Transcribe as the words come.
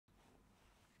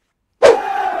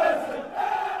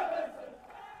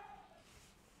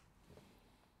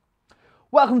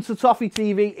Welcome to Toffee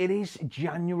TV. It is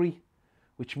January,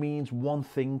 which means one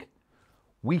thing.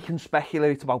 We can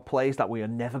speculate about players that we are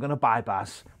never going to buy,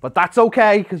 Baz. But that's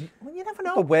okay, because you never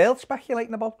know. The world's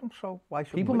speculating about them, so why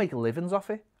should People we? make livings off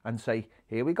it and say,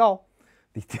 here we go.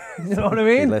 You know what I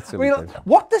mean?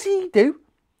 What does he do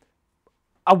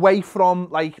away from,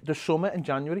 like, the summer in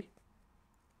January?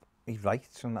 He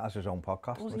writes and has his own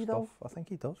podcast Does and he, stuff. though? I think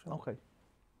he does. Yeah. Okay.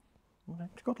 He's a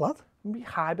good lad. He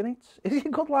hibernates. Is he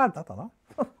a good lad? I don't know.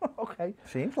 Okay.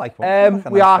 Seems like one.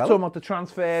 Like We are talking about the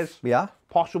transfers. We are.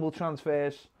 Possible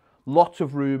transfers. Lots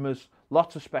of rumours.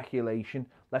 Lots of speculation.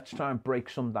 Let's try and break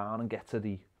some down and get to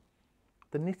the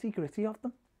nitty gritty of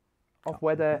them. Of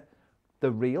whether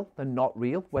they're real, they're not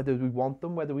real, whether we want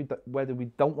them, whether we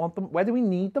don't want them, whether we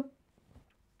need them.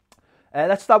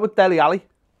 Let's start with Dele Alli.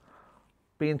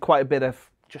 Being quite a bit of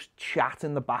just chat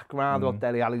in the background about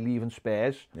Dele Alli leaving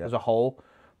Spurs as a whole.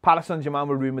 Paris Saint-Germain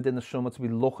were rumoured in the summer to be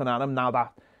looking at him. Now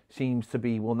that seems to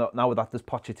be, well, now that there's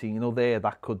Pochettino there,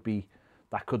 that could be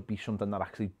something that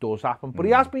actually does happen. But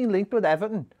he has been linked with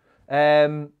Everton.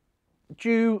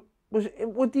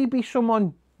 Would he be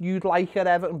someone you'd like at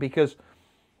Everton? Because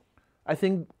I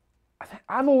think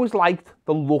I've always liked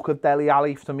the look of Dele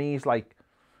Alli. To me, he's like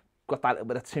got that little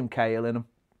bit of Tim Cahill in him,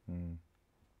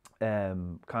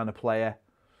 kind of player.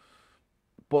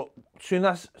 But soon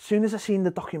as I seen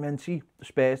the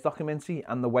Spurs documentary,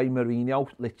 and the way Mourinho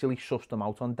literally sussed them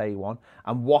out on day one,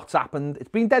 and what's happened, it's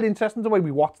been dead interesting the way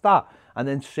we watched that. And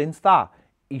then since that,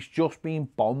 he's just been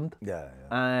bombed. Yeah.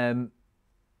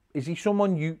 Is he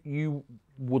someone you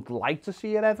would like to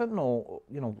see at Everton, or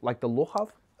like the look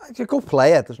of? He's a good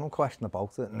player. There's no question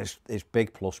about it. And his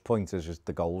big plus point is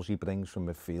the goals he brings from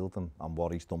midfield and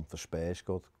what he's done for Spurs.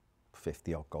 Good,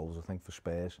 50 odd goals I think for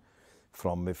Spurs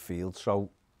from midfield. So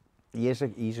he's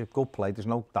a good player. There's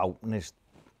no doubt in his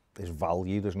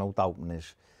value. There's no doubt in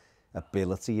his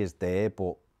ability is there.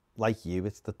 But like you,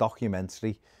 it's the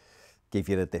documentary give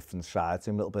you a different side to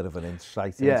him, a little bit of an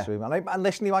insight into him. And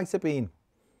listen, he might have been.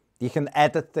 You can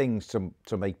edit things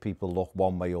to make people look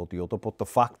one way or the other. But the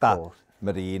fact that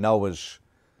Mourinho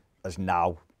has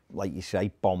now, like you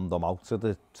say, bombed them out to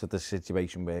the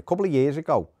situation where a couple of years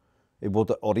ago, it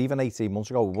would, or even 18 months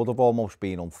ago, it would have almost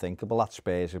been unthinkable that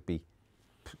Spurs would be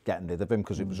getting rid of him,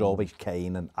 because it was always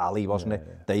Kane and Ali, wasn't it?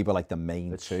 Yeah. They were like the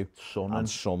main two.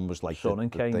 Son was like Son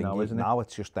and Kane now, isn't it? Now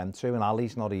it's just them two, and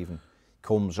Ali's not even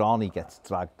comes on. He gets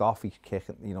dragged off. He's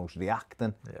kicking, he's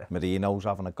reacting. Yeah. Marino's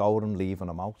having a go and leaving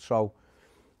him out. So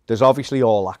there's obviously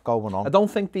all that going on. I don't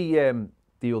think the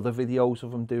other videos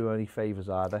of him do any favours,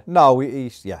 are they? No,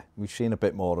 we've seen a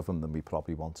bit more of him than we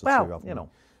probably wanted to. Haven't we?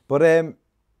 But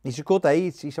he's a good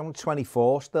age. He's only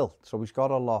 24 still, so he's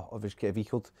got a lot of his. If he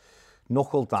could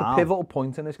knuckle down, it's a pivotal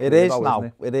point in his career. It is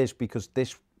now. It is, because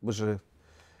this was a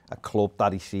club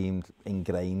that he seemed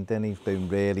ingrained in. He's doing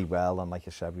really well, and like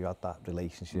I said, we had that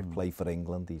relationship. Play for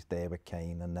England. He's there with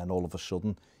Kane, and then all of a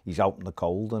sudden he's out in the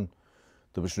cold. And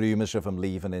there was rumours of him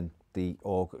leaving in the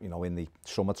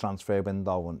summer transfer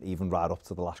window, and even right up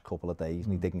to the last couple of days,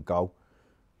 and he didn't go.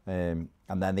 And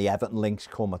then the Everton links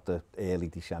come at the early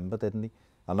December, didn't he?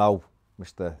 I know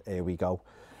Mr. Here we go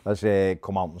has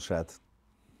come out and said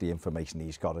the information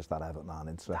he's got is that Everton aren't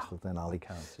interested in Ali.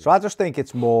 So I just think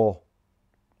it's more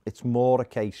a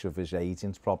case of his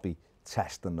agents probably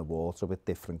testing the water with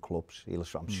different clubs.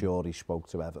 I'm sure he spoke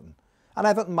to Everton. And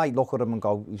Everton might look at him and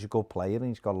go, he's a good player and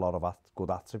he's got a lot of good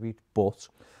attributes. But,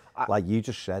 like you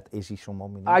just said, is he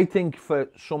someone we need? I think for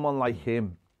someone like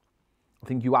him, I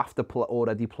think you have to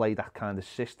already play that kind of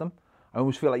system. I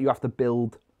almost feel like you have to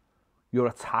build your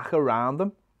attack around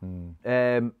him.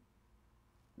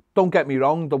 Don't get me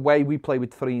wrong, the way we play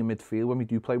with three in midfield, when we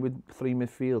do play with three in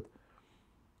midfield,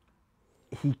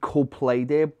 he could play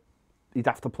there. He'd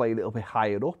have to play a little bit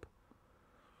higher up.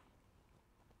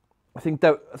 I think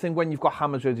when you've got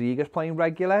James Rodriguez playing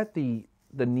regular, the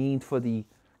need for the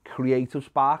creative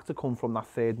spark to come from that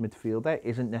third midfielder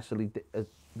isn't necessarily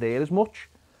there as much.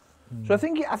 So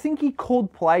I think he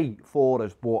could play for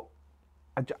us, but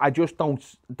I just don't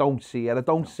see it. I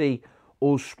don't see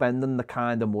us spending the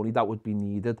kind of money that would be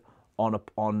needed on a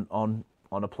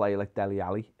player like Dele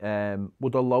Alli.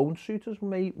 Would a loan suit us?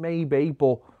 Maybe,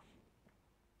 but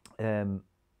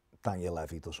Daniel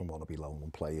Levy doesn't want to be loaning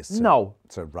players to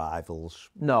rivals.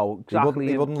 No, exactly.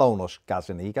 He wouldn't loan us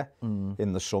Gazaniga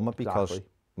in the summer because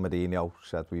Mourinho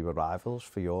said we were rivals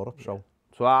for Europe. Yeah.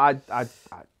 So I it's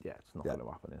not going to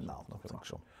happen. No, I don't think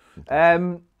so.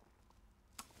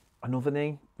 Another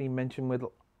name being mentioned with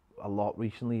a lot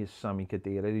recently is Sami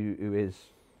Khedira, who is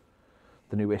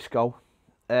the new Isco.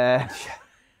 A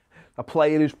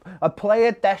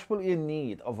player desperately in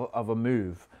need of a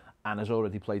move, and has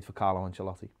already played for Carlo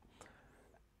Ancelotti.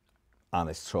 And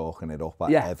is talking it up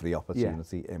at every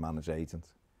opportunity, him and his agent.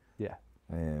 Yeah.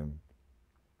 And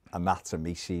that to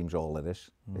me seems all it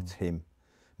is. It's him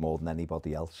more than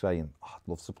anybody else saying, oh, I'd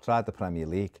love to try the Premier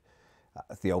League.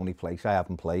 It's the only place I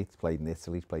haven't played. Played in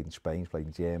Italy, played in Spain, played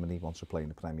in Germany, wants to play in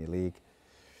the Premier League.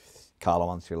 Carlo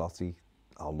Ancelotti,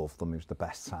 I loved him. It was the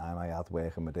best time I had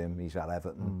working with him. He's at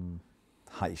Everton.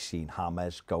 I've seen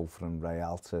James go from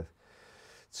Real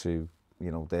to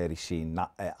you know, there he's seen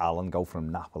Alan go from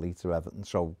Napoli to Everton.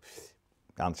 So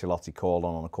Ancelotti calling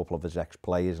on a couple of his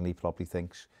ex-players, and he probably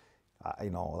thinks, you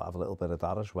know, I'll have a little bit of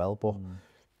that as well. But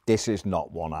this is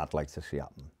not one I'd like to see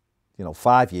happen. You know,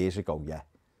 5 years ago, yeah,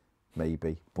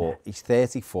 maybe. But he's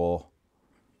 34.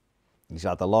 He's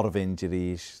had a lot of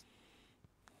injuries.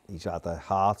 He's had a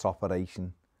heart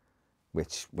operation,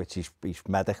 which he's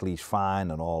medically he's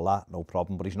fine and all that, no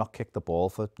problem. But he's not kicked the ball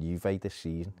for Juve this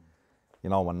season. You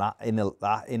know, and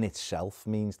that in itself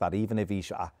means that even if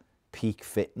he's at peak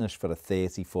fitness for a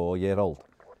 34-year-old,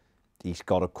 he's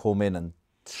got to come in and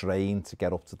train to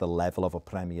get up to the level of a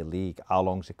Premier League. How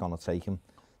long is it going to take him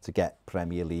to get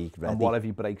Premier League ready? And what if he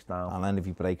breaks down? And then if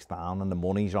he breaks down, and the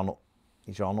money he's on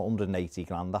 180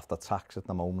 grand after tax at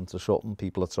the moment or something.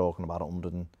 People are talking about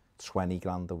 120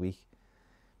 grand a week.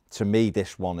 To me,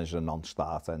 this one is a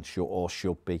non-starter and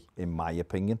should be, in my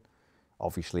opinion.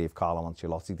 Obviously, if Carlo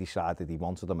Ancelotti decided he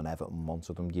wanted them and Everton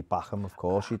wanted them, you back him, of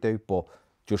course you do. But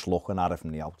just looking at it from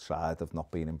the outside of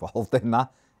not being involved in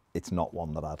that, it's not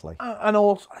one that I'd like. And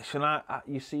also, listen,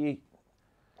 you see,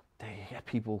 they get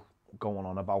people going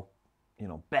on about, you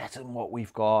know, betting what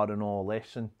we've got and all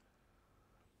this. And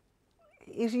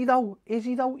is he though? Is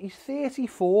he though? He's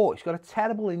 34. He's got a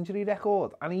terrible injury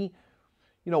record, and he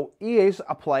is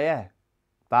a player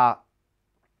that,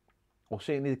 or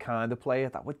certainly the kind of player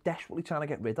that we're desperately trying to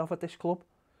get rid of at this club.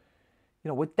 You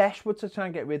know, we're desperate to try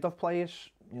and get rid of players.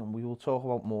 You know, we will talk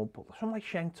about more, but someone like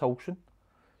Schenk Tosun, you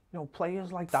know,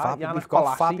 players like that. We've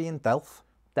got Fabian Delph.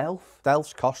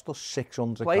 Delph's cost us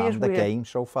 600 grand a game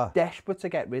so far. Desperate to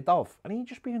get rid of, and he'd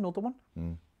just be another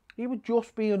one. He would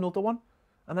just be another one.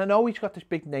 And I know he's got this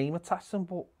big name attached to him,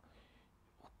 but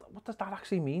what does that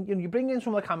actually mean? You know, you bring in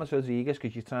someone like James Rodriguez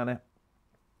because you're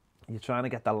trying to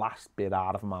get the last bit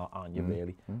out of him, aren't you?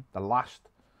 Really,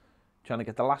 trying to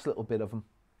get the last little bit of him,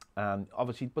 and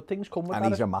obviously, but things come with that.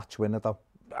 And he's a match winner, though.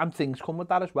 And things come with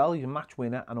that as well. He's a match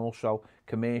winner, and also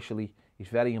commercially, he's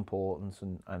very important,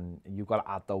 and you've got to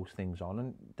add those things on.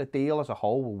 And the deal as a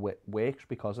whole works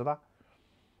because of that.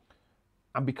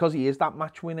 And because he is that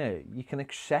match winner, you can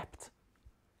accept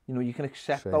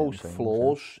certain those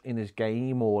flaws in his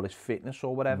game or his fitness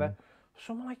or whatever.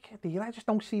 Someone like Khedira, I just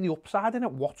don't see the upside in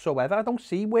it whatsoever. I don't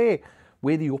see where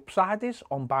the upside is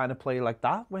on buying a player like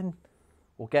that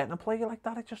or getting a player like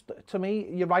that. It just, to me,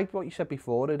 you're right what you said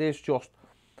before. It is just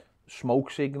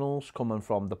smoke signals coming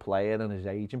from the player and his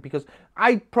agent, because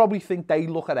I probably think they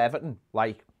look at Everton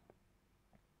like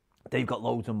they've got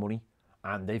loads of money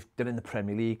and they're in the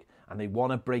Premier League and they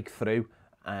want to break through.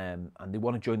 And they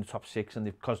want to join the top six, and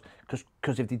because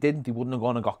if they didn't, they wouldn't have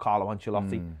gone and got Carlo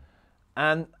Ancelotti.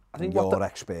 And I think your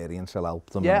experience will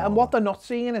help them. Yeah, and what they're not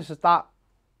seeing is that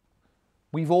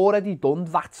we've already done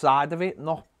that side of it,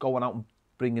 not going out and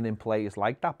bringing in players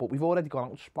like that, but we've already gone out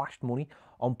and splashed money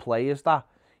on players that,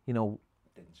 you know,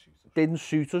 didn't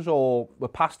suit us, or were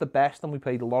past the best, and we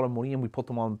paid a lot of money and we put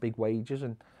them on big wages,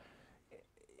 and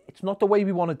it's not the way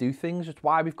we want to do things. It's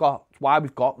why we've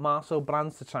got Marcel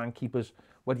Brands to try and keep us.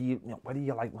 Whether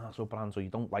you like Marcel Brands or you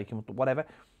don't like him, whatever.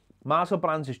 Marcel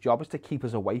Brands' job is to keep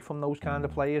us away from those kind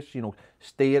of players. You know,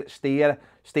 steer the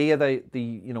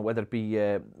you know, whether it be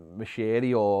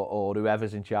Macheri or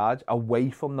whoever's in charge, away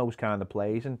from those kind of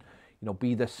players, and, you know,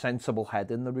 be the sensible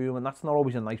head in the room. And that's not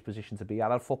always a nice position to be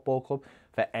at a football club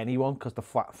for anyone, because the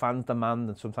fans demand,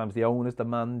 and sometimes the owners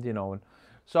demand. You know, and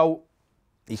so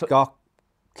he's got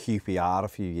QPR a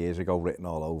few years ago written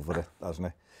all over it, hasn't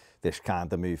it? This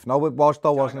kind of move. No, it was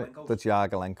though, wasn't it? The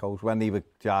Jagiellenkos, when he was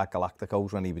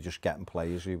Galacticos, when he was just getting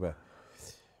players who were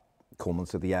coming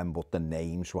to the end, but the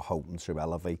names were hoping to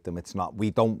elevate them. It's not. We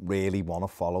don't really want to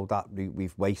follow that.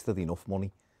 We've wasted enough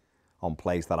money on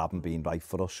players that haven't been right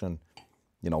for us, and,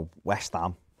 you know, West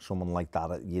Ham, someone like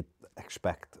that, you'd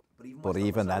expect. But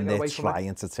even then, they're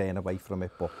trying to turn away from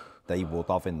it. But they would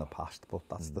have in the past. But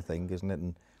that's the thing, isn't it?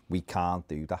 And we can't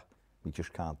do that. We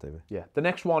just can't do it. Yeah. The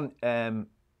next one.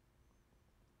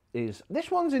 This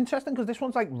one's interesting because this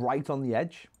one's like right on the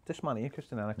edge. This man here,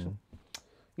 Christian Eriksen,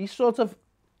 he's sort of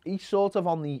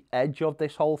on the edge of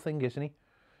this whole thing, isn't he?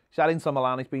 He's at Inter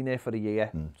Milan. He's been there for a year.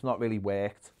 It's not really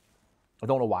worked. I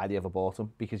don't know why they ever bought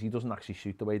him, because he doesn't actually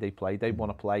suit the way they play. They want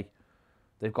to play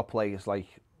they've got players like,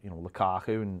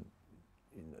 Lukaku and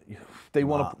they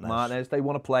want to Martinez. They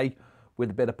want to play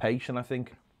with a bit of pace, and I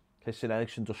think Christian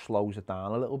Eriksen just slows it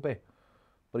down a little bit.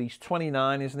 But he's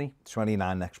 29, isn't he?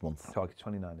 29 next month. So he's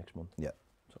 29 next month. Yeah.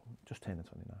 So just turning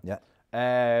 29. Yeah.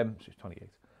 So he's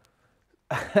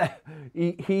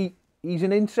 28. He's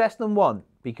an interesting one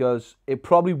because it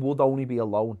probably would only be a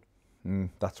loan.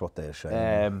 That's what they're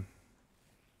saying.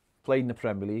 Played in the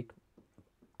Premier League.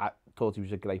 I thought he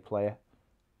was a great player.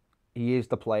 He is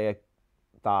the player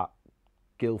that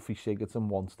Gylfi Sigurdsson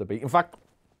wants to be. In fact,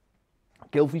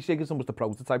 Gylfi Sigurdsson was the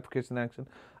prototype for Christian Eriksen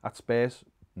at Spurs.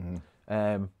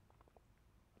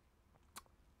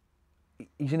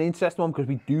 He's an interesting one because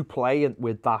we do play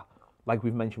with that, like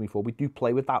we've mentioned before, we do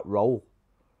play with that role.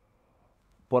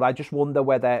 But I just wonder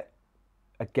whether,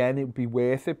 again, it would be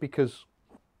worth it because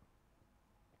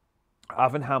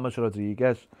having James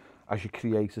Rodriguez as your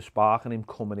creative spark and him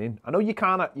coming in. I know you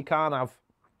can't have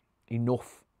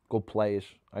enough good players.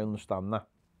 I understand that.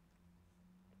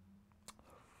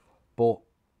 But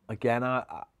again,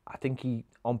 I think he,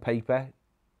 on paper,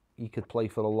 he could play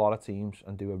for a lot of teams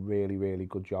and do a really, really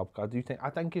good job. I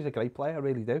think he's a great player, I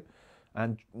really do.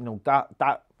 And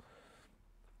that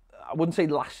I wouldn't say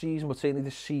last season, but certainly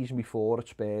the season before at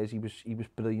Spurs, he was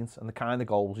brilliant. And the kind of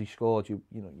goals he scored, you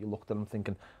looked at him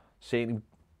thinking, certainly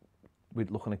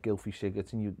with looking at Gylfi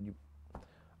Sigurdsson,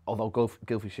 although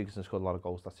Gylfi Sigurdsson scored a lot of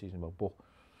goals that season, but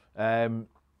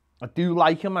I do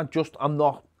like him. I'm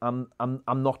not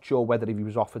sure whether if he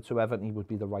was offered to Everton, he would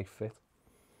be the right fit.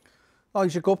 Oh,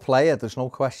 he's a good player. There's no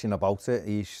question about it.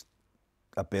 He's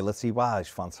ability-wise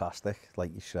fantastic.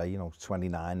 Like you say,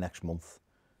 29 next month.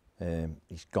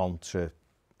 He's gone to,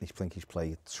 I think he's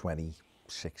played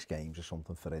 26 games or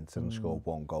something for Inter and scored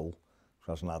 1 goal.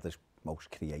 So hasn't had his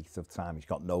most creative time. He's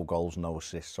got no goals, no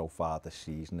assists so far this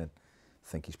season. And I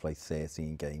think he's played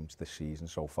 13 games this season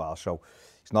so far. So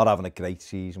he's not having a great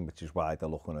season, which is why they're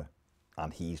looking at,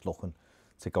 and he's looking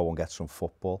to go and get some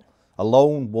football. A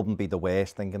loan wouldn't be the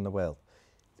worst thing in the world.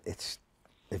 It's,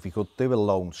 if you could do a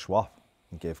loan swap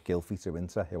and give Gylfi to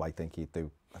Inter, who I think he'd be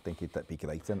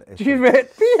great in it.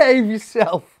 Behave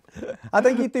yourself. I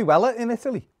think he'd do well in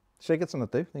Italy. Sigurdsson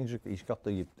would do. He's got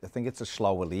I think it's a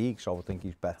slower league, so I think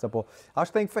he's better. But I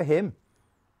just think for him,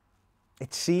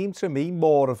 it seemed to me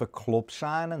more of a club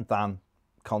signing than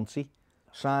Conte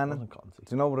signing. Do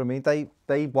you know what I mean?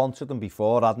 They wanted him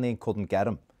before, hadn't they, and couldn't get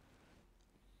him.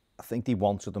 I think they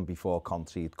wanted him before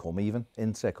Conte had come even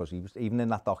into, because he was, even in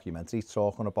that documentary, he's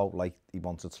talking about like he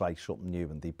wanted to try something new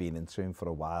and they'd been into him for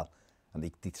a while. And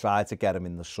they tried to get him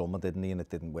in the summer, didn't he? And it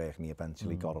didn't work, and he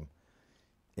eventually got him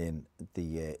in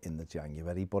the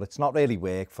January. But it's not really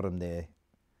worked for him there.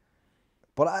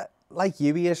 But like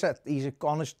you, he's a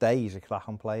honest day. He's a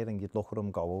cracking player, and you'd look at him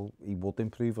and go, oh, he would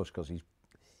improve us because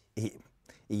he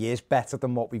is better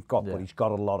than what we've got, but he's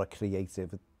got a lot of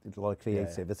creativity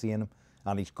in him,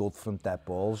 and he's good from dead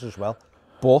balls as well.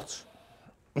 But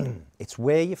it's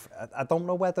where I don't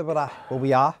know whether we're at, but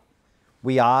we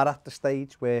are at the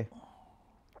stage where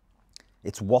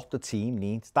it's what the team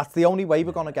needs. That's the only way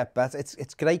we're going to get better.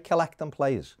 It's great collecting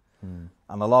players, and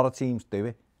a lot of teams do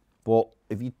it. But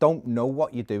if you don't know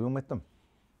what you're doing with them,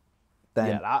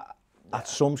 then at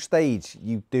some stage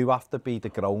you do have to be the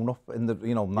grown-up. And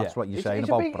that's what you're saying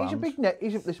about Brands.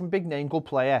 He's a big name, good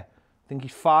player. I think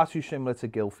he's far too similar to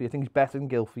Gylfi. I think he's better than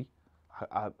Gylfi.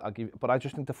 But I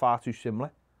just think they're far too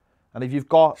similar. And if you've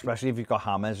got... Especially if you've got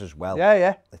James as well.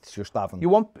 Yeah. It's just having...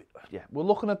 We're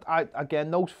looking at,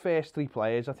 again, those first 3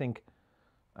 players, I think,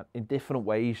 in different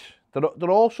ways. They're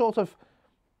all sort of,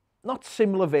 not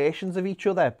similar versions of each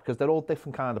other, because they're all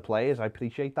different kind of players. I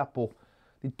appreciate that, but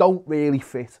they don't really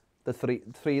fit. The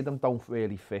three of them don't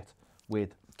really fit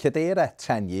with... Khedira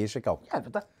 10 years ago. Yeah,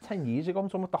 but that's 10 years ago. I'm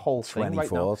talking about the whole thing right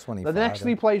now. 25. The next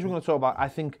 3 players we're going to talk about, I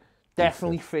think,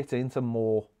 definitely fit into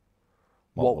more...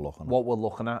 What we're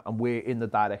looking at, and we're in the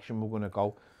direction we're going to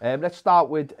go. Let's start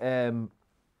with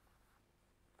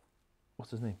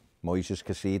what's his name? Moises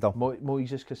Caicedo.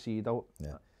 Moises Caicedo.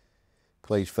 Yeah.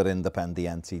 Plays for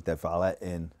Independiente del Valle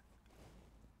in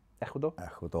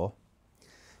Ecuador.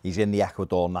 He's in the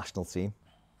Ecuador national team.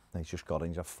 He's just got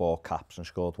in 4 caps and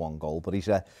scored 1 goal. But he's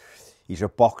a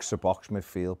box-to-box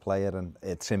midfield player, and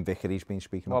Tim Vickery's been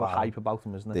speaking about. A lot of hype about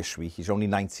him, isn't it? This week. He's only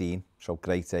 19, so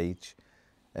great age.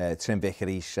 Tim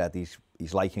Vickery said he's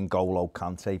like N'Golo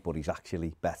Kante, but he's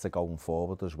actually better going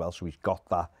forward as well. So he's got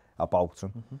that about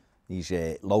him. He's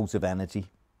loads of energy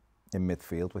in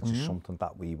midfield, which is something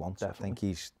that we want. Definitely. I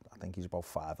think he's about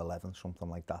 5'11", something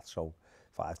like that. So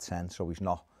 5'10". So he's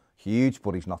not huge,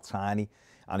 but he's not tiny,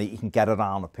 and he can get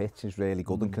around the pitch. He's really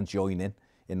good and can join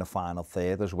in the final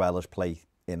third as well as play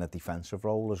in a defensive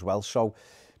role as well. So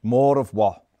more of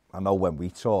what, I know when we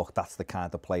talk, that's the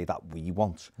kind of play that we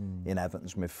want in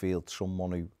Everton's midfield.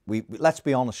 Someone who, let's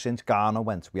be honest, since Garner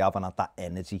went, we haven't had that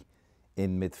energy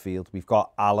in midfield. We've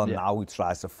got Alan now who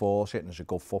tries to force it and is a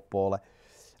good footballer.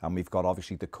 And we've got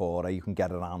obviously Decore, you can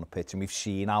get around the pitch. And we've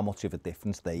seen how much of a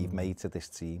difference they've made to this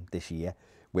team this year.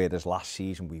 Whereas last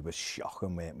season we were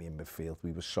shocking, weren't we, in midfield.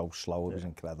 We were so slow, it was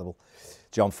incredible.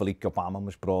 John-Philippe Gbamin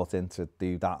was brought in to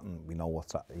do that, and we know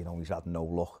what's that, you know, he's had no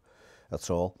luck at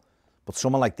all. But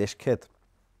someone like this kid,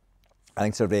 I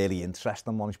think it's a really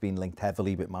interesting one. He's been linked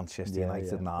heavily with Manchester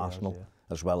United and Arsenal,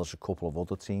 as well as a couple of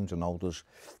other teams. I know there's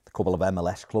a couple of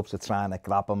MLS clubs that are trying to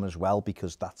grab him as well,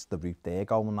 because that's the route they're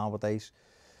going nowadays.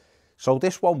 So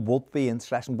this one would be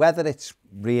interesting. Whether it's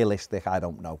realistic, I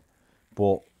don't know.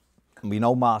 But we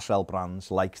know Marcel Brands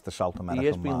likes the South American market. He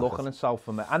has been looking at South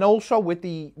America. And also with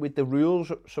the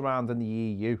rules surrounding the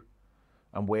EU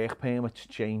and work permits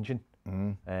changing.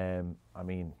 I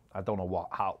mean, I don't know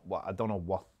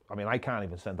I mean, I can't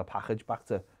even send a package back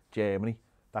to Germany.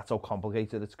 That's how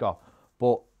complicated it's got.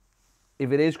 But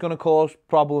if it is going to cause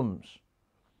problems,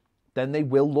 then they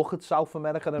will look at South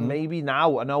America. And maybe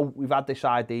now, I know we've had this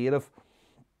idea of,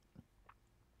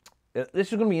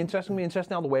 this is going to be interesting.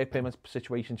 How the work permit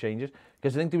situation changes,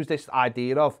 because I think there was this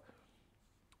idea of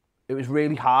it was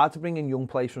really hard to bring in young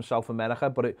players from South America,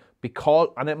 but it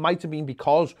might have been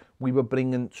because we were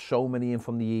bringing so many in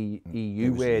from the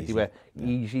EU where they were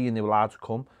easy and they were allowed to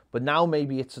come. But now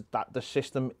maybe it's that the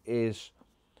system is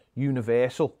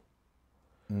universal.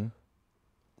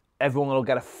 Everyone will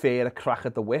get a fairer crack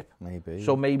at the whip. Maybe.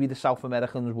 So maybe the South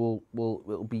Americans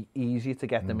will be easier to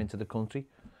get them into the country.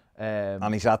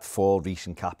 And he's had 4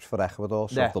 recent caps for Ecuador,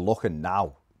 so if they're looking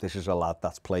now, this is a lad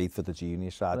that's played for the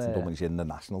junior side, and he's in the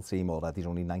national team already, he's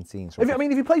only 19. So if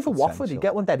you play for Watford, you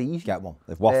get one dead easy. Get one.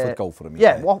 If Watford go for him,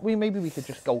 maybe we could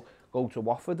just go to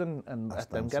Watford and let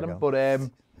them get him. But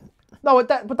no,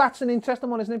 but that's an interesting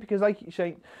one, isn't it? Because like you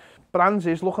say, Brands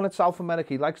is looking at South America,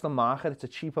 he likes the market, it's a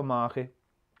cheaper market.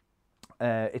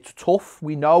 It's tough.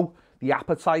 We know the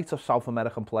appetite of South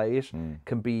American players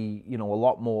can be, a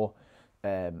lot more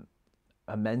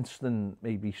immense than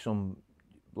maybe some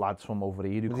lads from over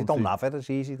here. But they don't have it as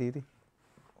easy, do they?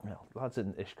 Well, lads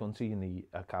in this country, in the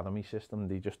academy system,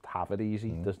 they just have it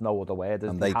easy. There's no other way.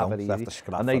 And they don't. They have to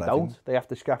scrap for everything. They have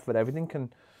to scrap for everything.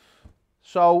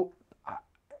 So,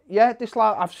 this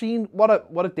lad, I've seen what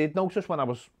I did notice when I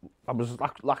was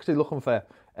actually looking for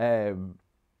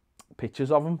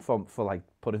pictures of him for like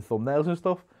putting thumbnails and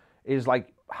stuff, is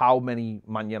like how many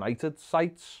Man United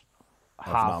sites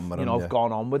have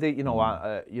gone on with it.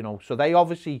 So they're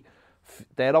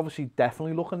obviously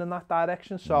definitely looking in that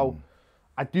direction. So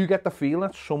I do get the feeling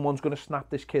that someone's going to snap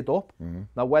this kid up.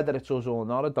 Now whether it's us or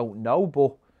not, I don't know.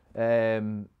 But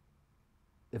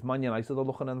if Man United are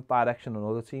looking in that direction and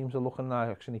other teams are looking in that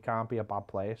direction, he can't be a bad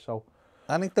player. So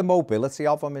I think the mobility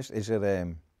of him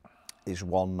is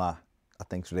one that I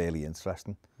think is really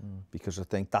interesting, because I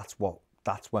think that's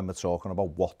when we're talking about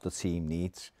what the team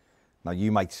needs. Now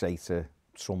you might say to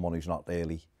someone who's not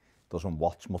really doesn't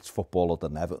watch much football other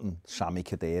than Everton, Sami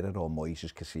Khedira or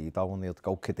Moises Caicedo, and they'll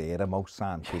go Khedira most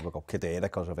times. People go Khedira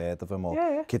because I've heard of him, or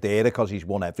Khedira because he's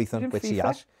won everything, which he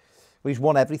has. Well, he's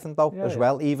won everything though as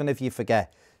well. Even if you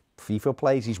forget FIFA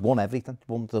plays, he's won everything.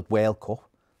 Won the World Cup,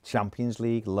 Champions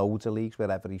League, loads of leagues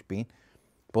wherever he's been.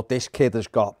 But this kid has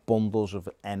got bundles of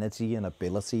energy and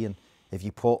ability, and if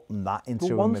you put that into a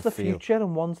midfield, one's the future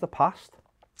and one's the past.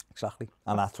 Exactly,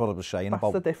 and that's what I was saying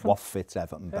about what fits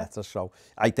Everton better. So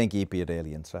I think he'd be a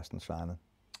really interesting signing.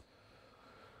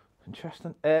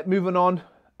 Interesting. Moving on,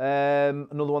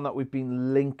 another one that we've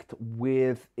been linked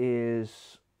with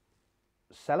is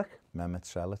Selleck. Mehmet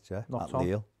Selleck, Not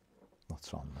Lille. Not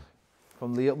Son.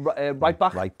 From Lille, right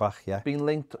back. Right back, yeah. Been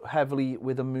linked heavily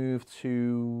with a move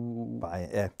to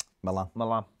Milan.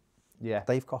 Milan, yeah.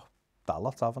 They've got that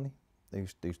lot, haven't they?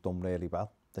 Who's done really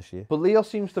well this year. But Lille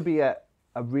seems to be a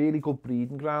really good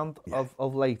breeding ground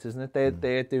of late, isn't it?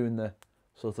 They're doing the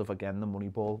sort of, again, the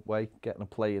Moneyball way, getting a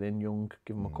player in young,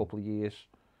 give them a couple of years,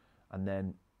 and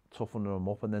then toughening them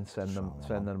up and then sending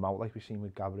them out like we've seen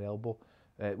with Gabriel. But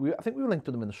I think we were linked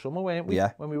to them in the summer, weren't we?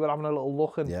 Yeah. When we were having a little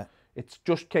look, and it's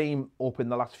just came up in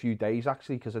the last few days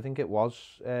actually, because I think it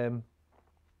was on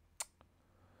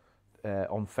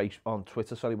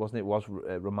Twitter, sorry, wasn't it? It was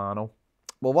Romano.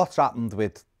 Well, what's happened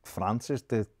with France is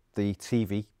the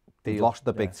TV. They've lost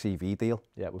the big TV deal.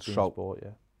 Yeah, with Sport, yeah.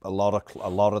 A lot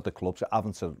of the clubs are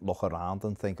having to look around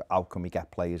and think, how can we get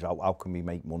players out? How can we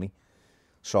make money?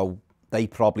 So they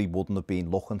probably wouldn't have been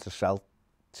looking to sell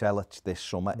it this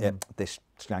summer, this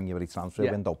January transfer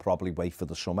window. Probably wait for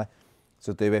the summer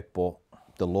to do it. But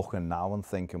they're looking now and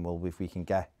thinking, well, if we can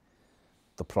get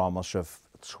the promise of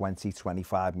 20,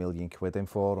 25 million quid in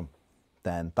for him,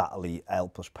 then that'll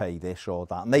help us pay this or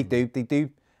that. And they do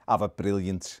have a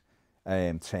brilliant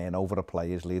turnover of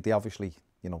players. They obviously,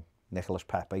 you know, Nicolas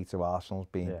Pepe to Arsenal's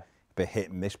been a bit hit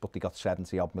and miss, but they got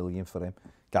 70 odd million for him.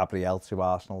 Gabriel to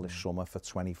Arsenal this summer for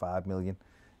 25 million.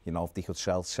 You know, if they could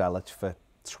sell it for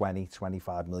 20,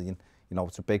 25 million, you know,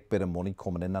 it's a big bit of money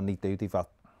coming in, and they've had,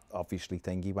 obviously,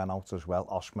 Thingy went out as well.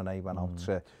 Osmane went out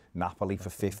to Napoli for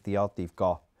 50 odd. They've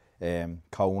got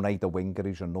Kone, the winger,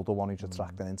 who's another one who's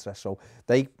attracting interest. So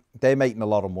they're making a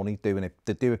lot of money doing it.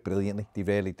 They do it brilliantly. They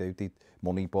really do.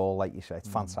 Moneyball, like you say, it's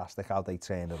fantastic how they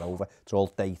turn it over. It's all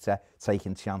data,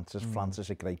 taking chances. France is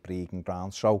a great breeding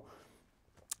ground. So,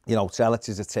 you know, Selic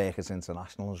is a Turkish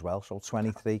international as well. So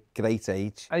 23, great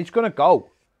age. And he's going to go.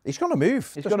 He's going to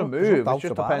move. He's going to move. It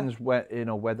just depends where, you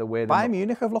know, whether we're... Bayern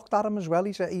Munich have looked at him as well.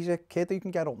 He's a kid who can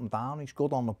get up and down. He's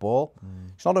good on the ball.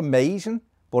 He's not amazing,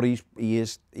 but he's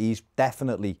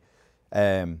definitely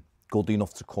good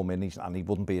enough to come in, and he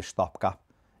wouldn't be a stopgap.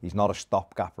 He's not a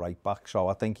stopgap right back, so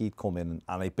I think he'd come in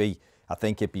and I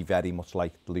think it'd be very much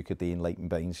like the Luca Dean, Leighton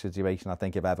Baines situation. I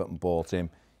think if Everton bought him,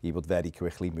 he would very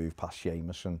quickly move past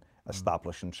Seamus and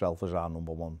establish himself as our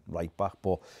number one right back.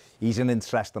 But he's an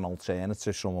interesting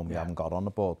alternative, someone we haven't got on the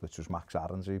board, which was Max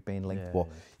Aarons, who'd been linked. But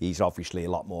he's obviously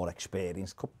a lot more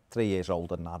experienced, 3 years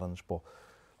older than Aarons, but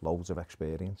loads of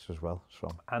experience as well. So.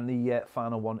 And the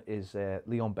final one is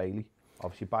Leon Bailey,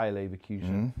 obviously Bayer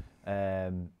Leverkusen.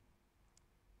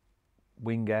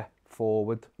 Winger,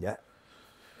 forward. Yeah.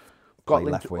 Got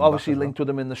linked, obviously linked with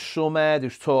him in the summer.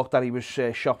 There's talk that he was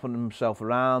shopping himself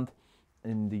around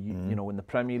in the you know, in the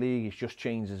Premier League. He's just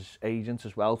changed his agent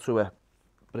as well to a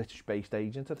British-based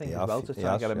agent, I think, as well, to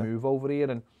try and get a move over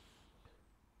here. And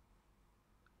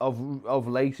of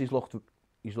late, he's looked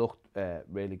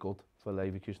really good for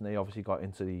Leverkusen. They obviously got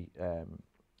into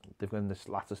they've got in the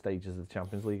latter stages of the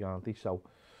Champions League, aren't they? So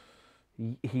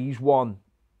he's one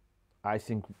I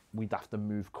think we'd have to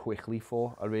move quickly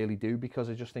for. I really do, because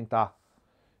I just think that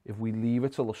if we leave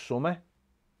it till the summer,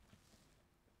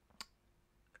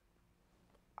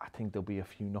 I think there'll be a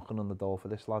few knocking on the door for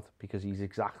this lad, because he's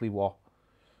exactly what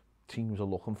teams are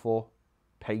looking for.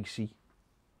 Pacey,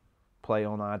 play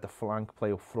on either flank,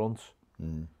 play up front,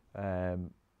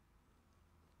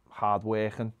 hard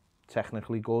working,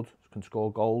 technically good, can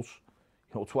score goals.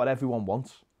 You know, it's what everyone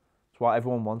wants. It's what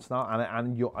everyone wants now,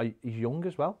 and he's young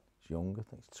as well. Young, I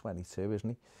think he's 22, isn't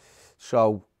he?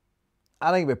 So,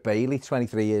 I think with Bailey,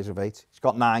 23 years of age, he's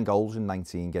got 9 goals in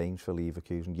 19 games for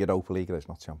Leverkusen. Europa League, it's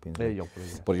not Champions League. Europa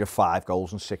League. But he's got 5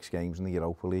 goals in 6 games in the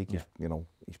Europa League. Yeah. You know,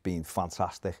 he's been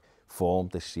fantastic form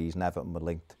this season. Everton were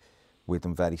linked with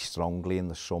him very strongly in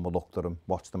the summer. Looked at him,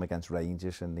 watched him against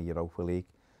Rangers in the Europa League.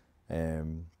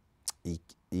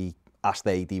 He asked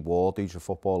A.D. Ward, who's a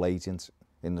football agent,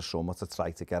 in the summer to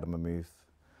try to get him a move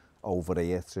over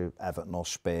here to Everton or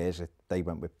Spurs. They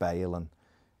went with Bale, and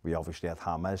we obviously had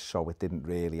James, so it didn't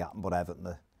really happen. But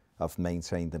Everton have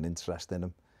maintained an interest in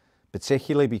him,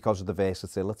 particularly because of the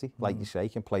versatility. Like you say, he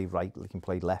can play right, he can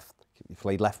play left. He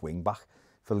played left wing back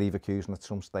for Leverkusen at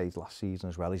some stage last season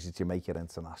as well. He's a Jamaica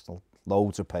international,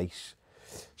 loads of pace,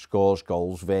 scores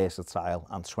goals, versatile,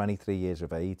 and 23 years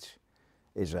of age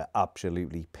is an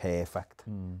absolutely perfect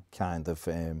kind of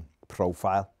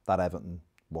profile that Everton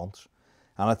wants.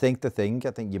 And I think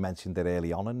you mentioned it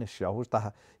early on in this show, is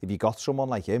that if you got someone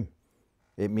like him,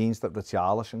 it means that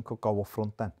Richarlison could go up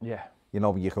front then. Yeah. You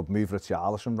know, you could move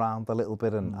Richarlison round a little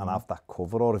bit and have that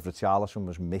cover, or if Richarlison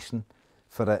was missing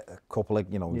for a couple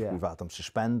of, you know, we've had him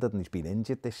suspended and he's been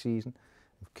injured this season,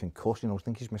 concussed, you know, I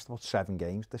think he's missed about 7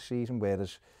 games this season,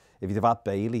 whereas if you'd have had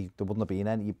Bailey, there wouldn't have been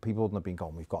any, people wouldn't have been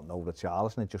going, we've got no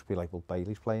Richarlison, it'd just be like, well,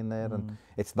 Bailey's playing there, and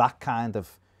it's that kind of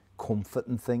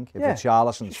comforting thing. If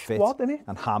Richarlison's fit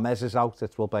and James is out,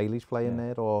 it's, well, Bailey's playing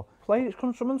there, or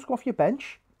someone's go off your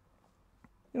bench.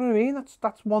 You know what I mean?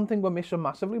 That's one thing we're missing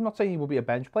massively. I'm not saying he will be a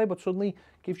bench player, but suddenly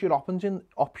gives you options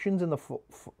in the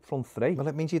front three. Well,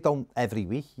 it means you don't every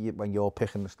week when you're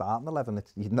picking the starting 11.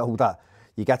 You know that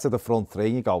you get to the front three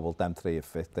and you go, well, them 3 are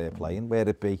fit, they're playing. Where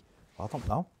it be, I don't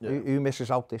know. Yeah. Who misses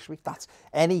out this week? That's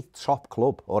any top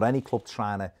club or any club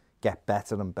trying to get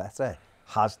better and better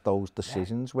has those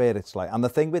decisions where it's like, and the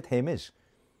thing with him is,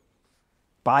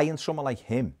 buying someone like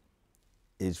him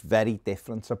is very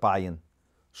different to buying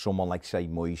someone like, say,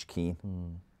 Moise Keane,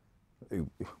 who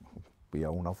we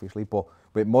own, obviously. But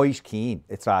with Moise Keane,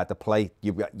 it's either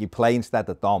you play instead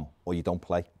of Dom, or you don't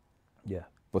play. Yeah.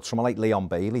 But someone like Leon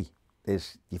Bailey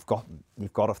is you've got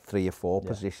a 3 or 4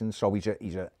 positions. So he's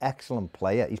an excellent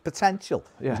player. He's potential.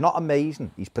 Yeah. He's not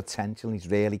amazing. He's potential. He's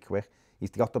really quick. He's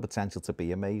got the potential to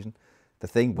be amazing. The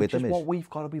thing with him is what we've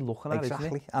got to be looking at, exactly,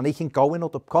 isn't it? and he can go in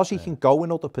other he can go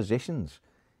in other positions.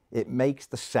 It makes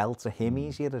the sell to him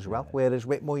easier as well. Whereas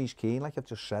with Moise Keane, like I've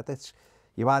just said, it's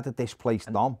you either displace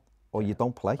them or you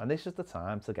don't play. And this is the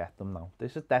time to get them now.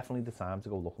 This is definitely the time to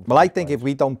go looking for Well, I think if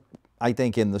we don't, I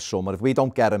think in the summer, if we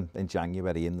don't get him in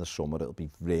January, in the summer, it'll be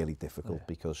really difficult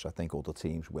because I think other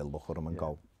teams will look at him and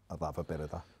go, I'd have a bit of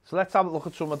that. So let's have a look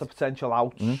at some of the potential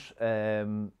outs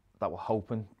that we're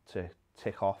hoping to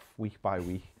tick off week by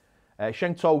week.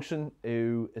 Cenk Tosun,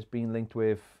 who has been linked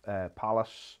with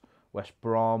Palace, West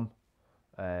Brom,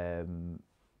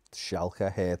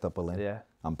 Schalke, Hertha Berlin,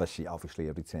 and obviously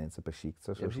a return to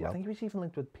Besiktas as well. I think he was even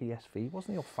linked with PSV,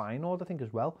 wasn't he? Or Feyenoord, I think,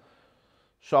 as well.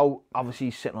 So obviously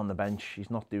he's sitting on the bench.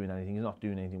 He's not doing anything. He's not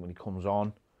doing anything when he comes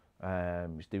on.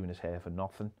 He's doing his hair for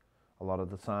nothing a lot of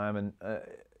the time. And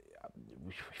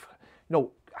you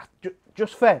know,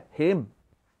 just for him,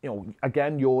 you know,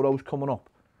 again, Euros coming up.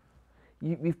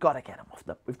 We've got to get him off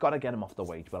the. We've got to get him off the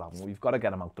wage bill, haven't we? We've got to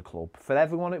get him out the club. For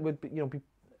everyone, it would be, you know, be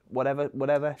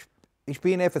whatever. He's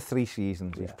been here for 3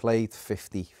 seasons. He's played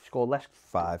 50. He scored less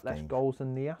games. Goals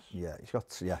than Nias. Yeah,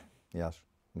 he has.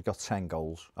 He's got 10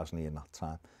 goals, hasn't he, in that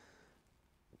time?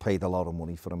 Paid a lot of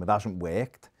money for him. It hasn't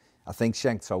worked. I think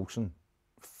Cenk Tosun,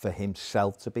 for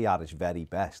himself to be at his very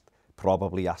best,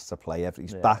 probably has to play every.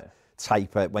 He's that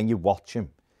type of, when you watch him,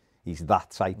 he's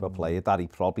that type of player that he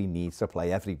probably needs to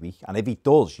play every week. And if he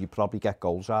does, you probably get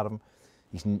goals out of him.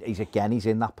 He's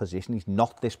in that position. He's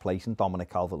not displacing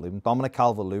Dominic Calvert-Lewin. Dominic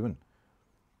Calvert-Lewin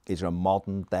is a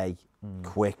modern day,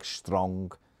 quick,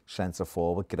 strong centre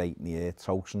forward, great in the air.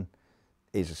 Tosun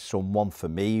is someone for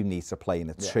me who needs to play in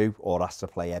a 2 or has to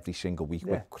play every single week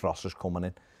with crosses coming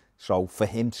in. So for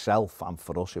himself and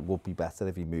for us, it would be better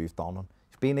if he moved on. And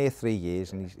he's been here 3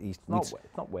 years and he's not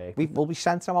working. We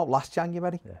sent him out last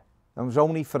January. Yeah. And it was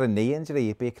only for a knee injury.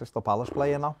 He'd be a Crystal Palace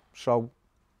player now. So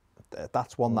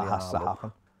that's one that has to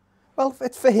happen. Well,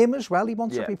 it's for him as well. He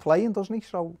wants to be playing, doesn't he?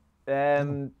 So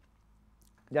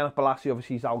Yannick Bolasie,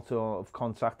 obviously, he's out of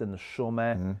contract in the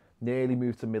summer. Nearly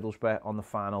moved to Middlesbrough on the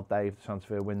final day of the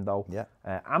transfer window. Yeah.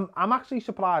 I'm actually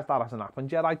surprised that hasn't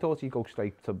happened yet. I thought he'd go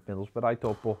straight to Middlesbrough. But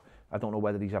I don't know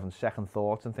whether he's having second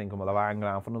thoughts and thinking, well, if I hang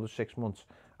around for another 6 months,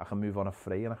 I can move on a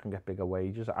free and I can get bigger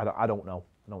wages. I don't know.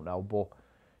 But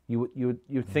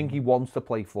you'd think he wants to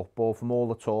play football. From all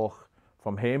the talk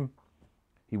from him,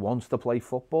 he wants to play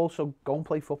football. So go and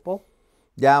play football.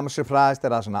 Yeah, I'm surprised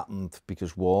that hasn't happened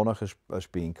because Warnock has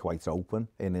been quite open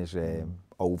in his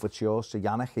overtures to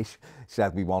Yannick. He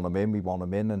said we want him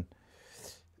in, and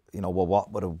you know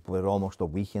we're almost a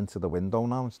week into the window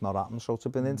now. It's not happened, so it's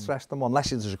been interesting. Unless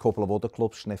there's a couple of other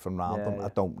clubs sniffing around him, I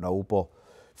don't know. But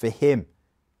for him,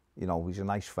 you know, he's a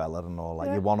nice fella and all.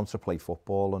 Like you want him to play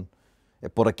football,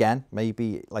 but again,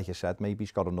 maybe like I said, maybe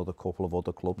he's got another couple of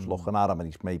other clubs looking at him, and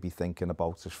he's maybe thinking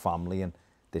about his family and.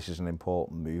 This is an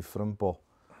important move for him, but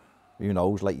who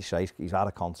knows, like you say, he's had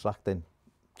a contract in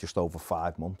just over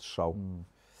 5 months, so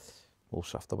we'll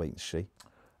just have to wait and see.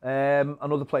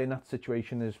 Another player in that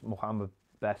situation is Mohamed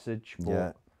Besic,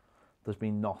 but there's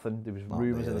been nothing. There was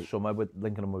rumours in the summer with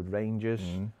linking him with Rangers,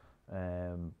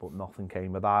 but nothing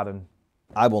came of that. And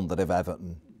I wonder if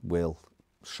Everton will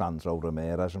Sandro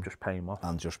Ramirez him. Just pay him off.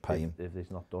 And just pay him. If he's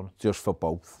not done it. Just for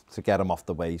both, to get him off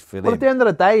the wage. But at the end of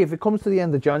the day, if it comes to the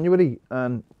end of January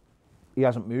and he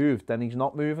hasn't moved, then he's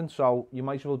not moving. So you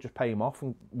might as well just pay him off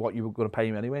and what you were going to pay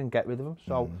him anyway and get rid of him.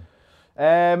 So,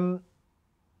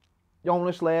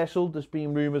 Jonas Lersel, there's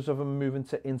been rumours of him moving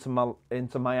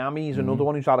into Miami. He's another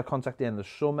one who's had a contract at the end of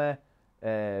the summer.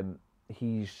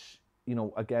 He's, you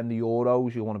know, again, the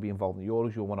Euros, you'll want to be involved in the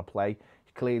Euros, you'll want to play.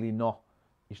 He's clearly not.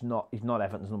 He's not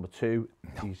Everton's number 2.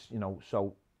 No. He's, you know,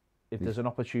 so if there's an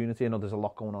opportunity, I know there's a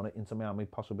lot going on at Inter Miami,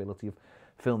 possibility of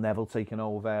Phil Neville taking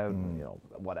over, you know,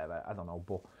 whatever, I don't know,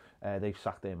 but they've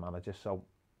sacked their manager, so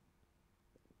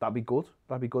that'd be good.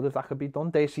 That'd be good if that could be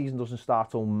done. Their season doesn't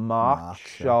start till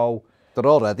March, so they're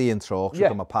already in talks with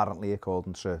them, apparently,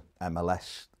 according to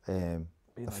MLS,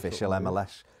 official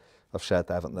MLS. I've said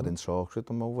Everton are in talks with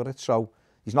them over it, so.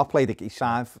 He's not played. He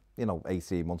signed, you know,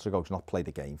 18 months ago. He's not played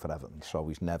a game for Everton, so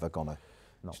he's never gonna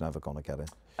get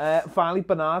in. Finally,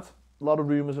 Bernard. A lot of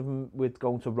rumours of him with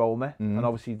going to Roma, and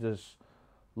obviously there's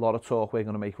a lot of talk we're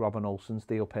going to make Robin Olsen's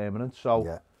deal permanent.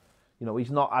 So, you know, he's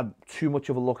not had too much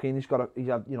of a look in. He's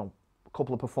had, you know, a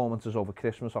couple of performances over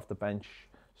Christmas off the bench,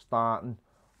 starting,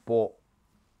 but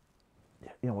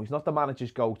you know, he's not the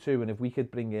manager's go-to. And if we could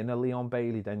bring in a Leon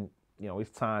Bailey, then you know his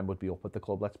time would be up at the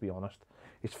club. Let's be honest.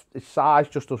 His size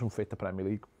just doesn't fit the Premier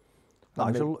League.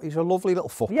 No, he's a lovely little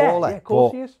footballer. Yeah, of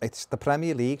course he is. It's the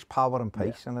Premier League's power and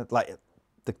pace, and it, like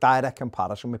the direct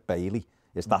comparison with Bailey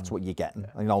is that's what you're getting.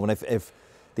 You know, and if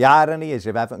the irony is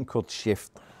if Everton could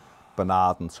shift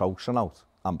Bernard and Tosun out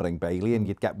and bring Bailey in,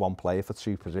 you'd get one player for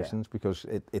two positions because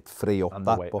it'd free up and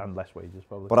that. And less wages,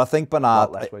 probably. But I think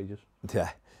Bernard... less wages. Yeah.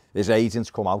 His agent's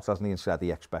come out, hasn't he, and said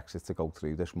he expects it to go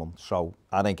through this month. So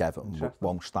I think Everton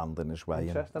won't stand in his way.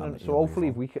 And so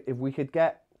hopefully if we could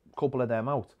get a couple of them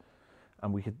out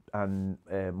and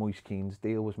Moise Keane's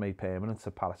deal was made permanent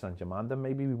to Paris Saint-Germain, then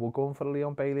maybe we will go in for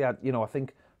Leon Bailey. I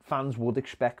think fans would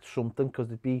expect something because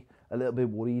they'd be a little bit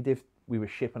worried if we were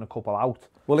shipping a couple out.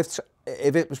 Well,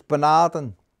 if it was Bernard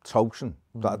and Tosun,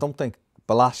 I don't think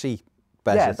Balassi,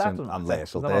 Bezic and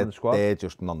Lassell, they're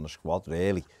just not on the squad,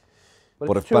 really.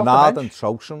 But if Bernard and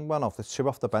Tosun went off, there's two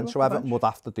off the bench, so Everton would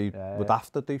have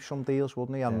to do some deals,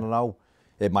 wouldn't he? I don't know.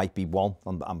 It might be one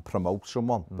and promote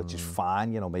someone, which is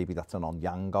fine. Maybe that's an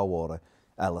Onyango or a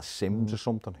Ellis Sims or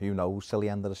something. Who knows till the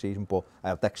end of the season? But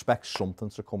I would expect something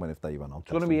to come in if they went on. It's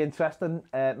going to be interesting.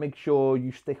 Make sure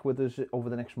you stick with us over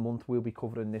the next month. We'll be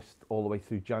covering this all the way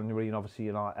through January, and obviously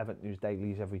in our Everton News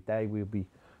Dailies every day, we'll be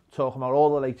talking about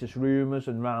all the latest rumours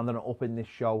and rounding it up in this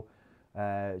show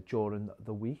during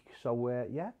the week. So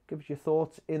give us your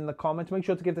thoughts in the comments. Make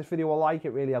sure to give this video a like,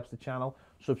 it really helps the channel.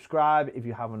 Subscribe if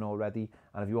you haven't already,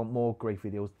 and if you want more great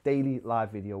videos, daily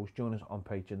live videos, join us on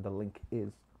Patreon. The link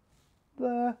is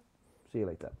there. See you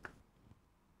later.